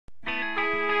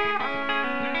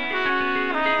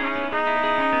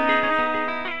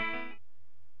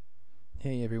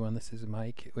This is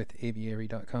Mike with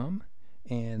aviary.com,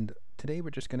 and today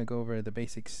we're just going to go over the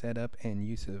basic setup and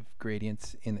use of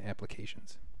gradients in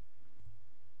applications.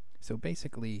 So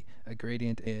basically, a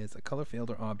gradient is a color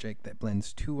field or object that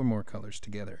blends two or more colors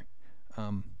together.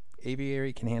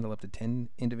 Aviary can handle up to 10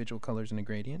 individual colors in a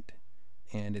gradient,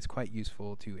 and is quite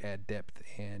useful to add depth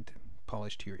and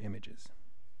polish to your images.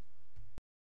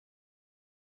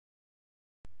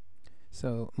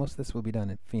 So most of this will be done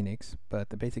in Phoenix, but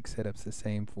the basic setup's the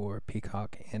same for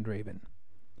Peacock and Raven.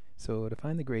 So to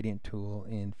find the gradient tool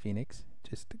in Phoenix,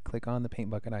 just click on the paint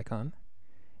bucket icon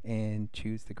and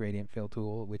choose the gradient fill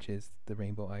tool, which is the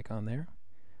rainbow icon there.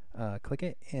 Click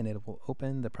it and it will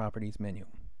open the properties menu.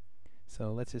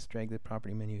 So let's just drag the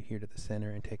property menu here to the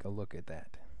center and take a look at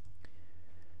that.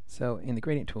 So in the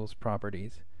gradient tools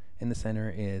properties, in the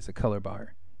center is a color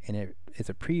bar, and it is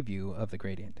a preview of the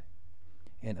gradient.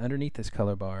 And underneath this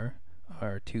color bar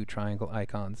are two triangle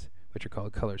icons, which are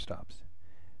called color stops.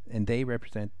 And they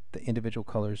represent the individual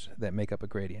colors that make up a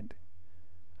gradient.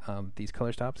 These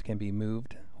color stops can be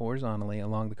moved horizontally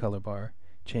along the color bar,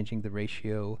 changing the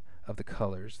ratio of the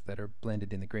colors that are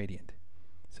blended in the gradient.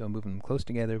 So moving them close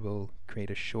together will create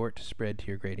a short spread to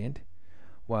your gradient,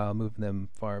 while moving them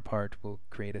far apart will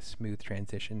create a smooth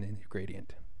transition in your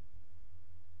gradient.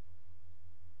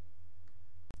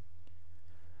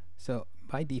 So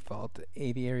by default,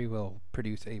 Aviary will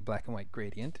produce a black and white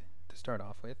gradient to start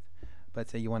off with, but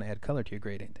say you want to add color to your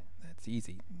gradient. That's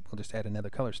easy. We'll just add another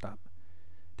color stop.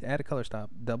 To add a color stop,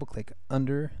 double click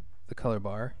under the color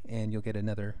bar and you'll get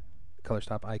another color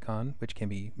stop icon, which can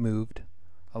be moved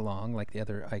along like the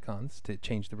other icons to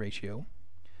change the ratio.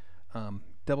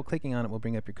 Double clicking on it will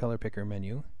bring up your color picker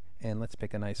menu, and let's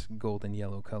pick a nice golden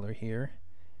yellow color here,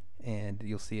 and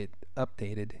you'll see it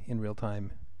updated in real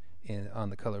time on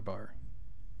the color bar.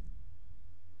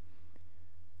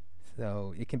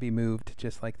 So it can be moved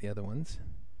just like the other ones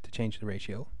to change the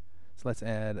ratio. So let's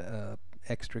add an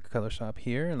extra color stop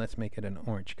here, and let's make it an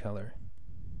orange color.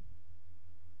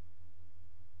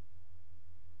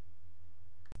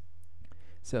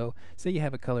 So say you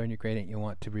have a color in your gradient you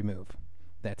want to remove.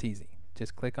 That's easy.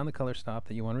 Just click on the color stop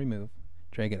that you want to remove,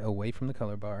 drag it away from the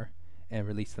color bar, and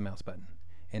release the mouse button,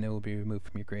 and it will be removed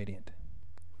from your gradient.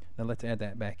 Now let's add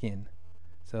that back in.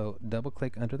 So double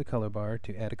click under the color bar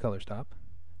to add a color stop.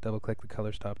 Double click the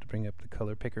color stop to bring up the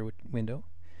color picker window,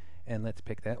 and let's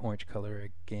pick that orange color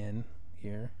again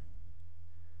here.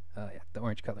 Yeah, the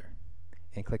orange color,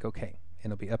 and click OK,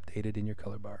 and it'll be updated in your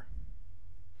color bar.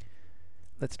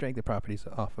 Let's drag the properties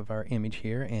off of our image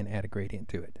here and add a gradient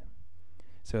to it.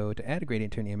 So to add a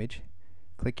gradient to an image,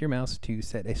 click your mouse to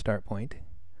set a start point.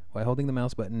 While holding the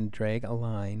mouse button, drag a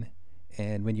line,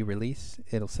 and when you release,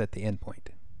 it'll set the end point.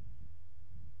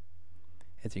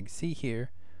 As you can see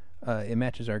here, it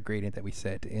matches our gradient that we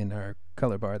set in our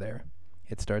color bar there.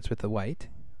 It starts with the white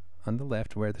on the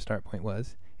left where the start point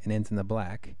was, and ends in the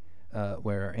black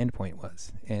where our end point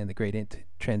was, and the gradient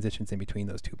transitions in between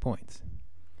those 2 points.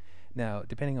 Now,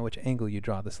 depending on which angle you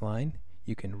draw this line,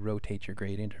 you can rotate your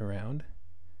gradient around,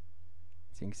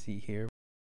 as you can see here.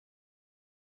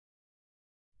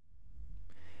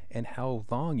 And how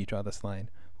long you draw this line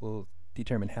will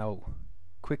determine how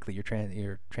quickly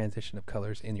your transition of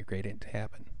colors in your gradient to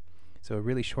happen. So a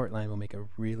really short line will make a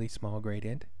really small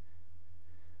gradient,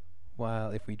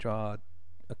 while if we draw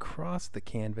across the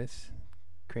canvas,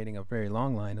 creating a very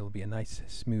long line, it will be a nice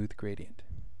smooth gradient.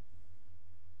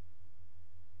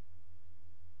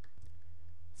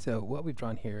 So what we've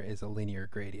drawn here is a linear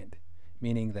gradient,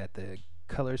 meaning that the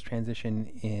colors transition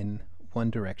in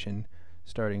one direction,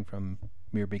 starting from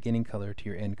your beginning color to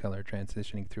your end color,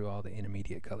 transitioning through all the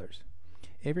intermediate colors.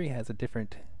 Aviary has a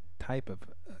different type of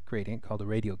gradient called a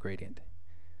radial gradient,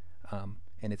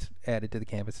 and it's added to the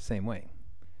canvas the same way.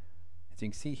 As you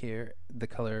can see here, the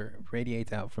color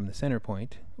radiates out from the center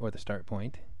point, or the start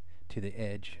point, to the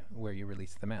edge where you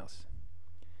release the mouse.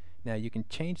 Now you can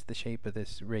change the shape of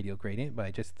this radial gradient by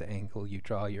just the angle you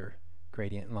draw your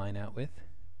gradient line out with.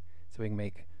 So we can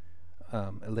make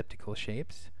elliptical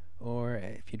shapes, or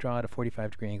if you draw at a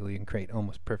 45-degree angle, you can create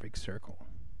almost perfect circle.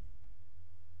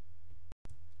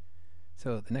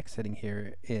 So the next setting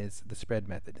here is the spread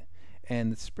method,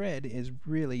 and the spread is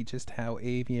really just how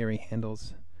Aviary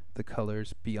handles the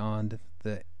colors beyond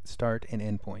the start and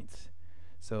end points.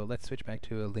 So let's switch back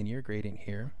to a linear gradient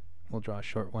here. We'll draw a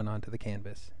short one onto the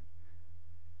canvas.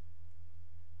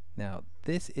 Now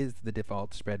this is the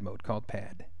default spread mode called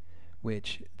pad,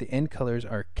 which the end colors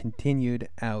are continued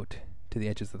out to the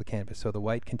edges of the canvas, so the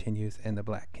white continues and the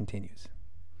black continues.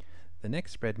 The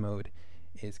next spread mode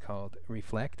is called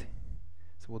reflect.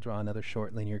 So we'll draw another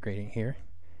short linear gradient here,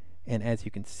 and as you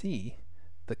can see,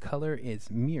 the color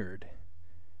is mirrored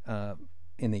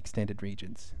in the extended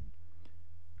regions.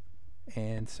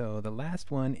 And so the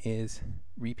last one is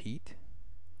repeat,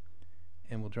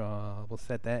 and we'll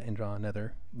set that and draw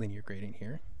another linear gradient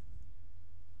here.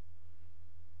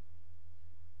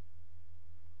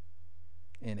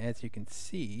 And as you can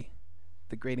see,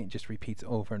 the gradient just repeats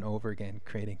over and over again,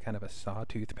 creating kind of a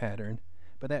sawtooth pattern,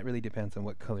 but that really depends on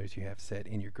what colors you have set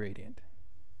in your gradient.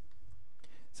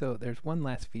 So there's one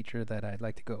last feature that I'd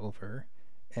like to go over,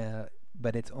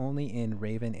 but it's only in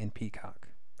Raven and Peacock.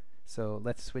 So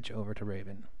let's switch over to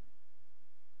Raven.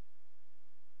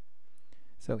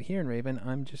 So here in Raven,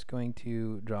 I'm just going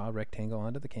to draw a rectangle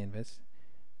onto the canvas,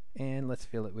 and let's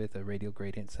fill it with a radial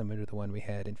gradient similar to the one we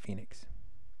had in Phoenix.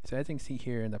 So as you can see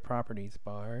here in the properties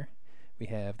bar, we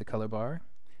have the color bar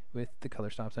with the color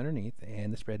stops underneath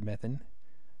and the spread method,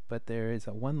 but there is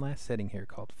one last setting here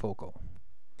called focal.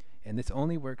 And this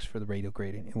only works for the radial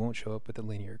gradient. It won't show up with the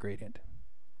linear gradient.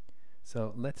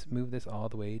 So let's move this all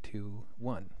the way to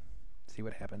 1. See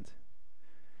what happens.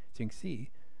 So you can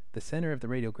see the center of the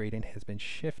radial gradient has been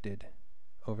shifted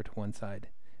over to one side,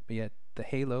 but yet the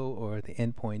halo or the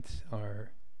endpoints are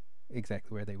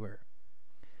exactly where they were.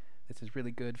 This is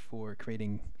really good for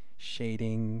creating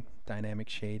shading, dynamic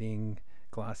shading,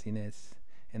 glossiness,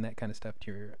 and that kind of stuff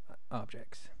to your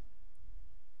objects.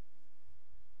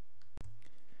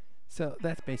 So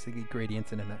that's basically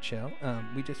gradients in a nutshell.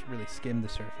 We just really skimmed the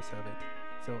surface of it.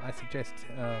 So I suggest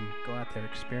go out there,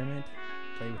 experiment,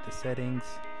 play with the settings,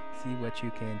 see what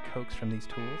you can coax from these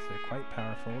tools. They're quite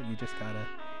powerful. You just gotta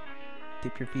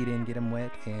dip your feet in, get them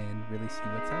wet, and really see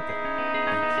what's out there.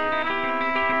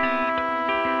 Thanks.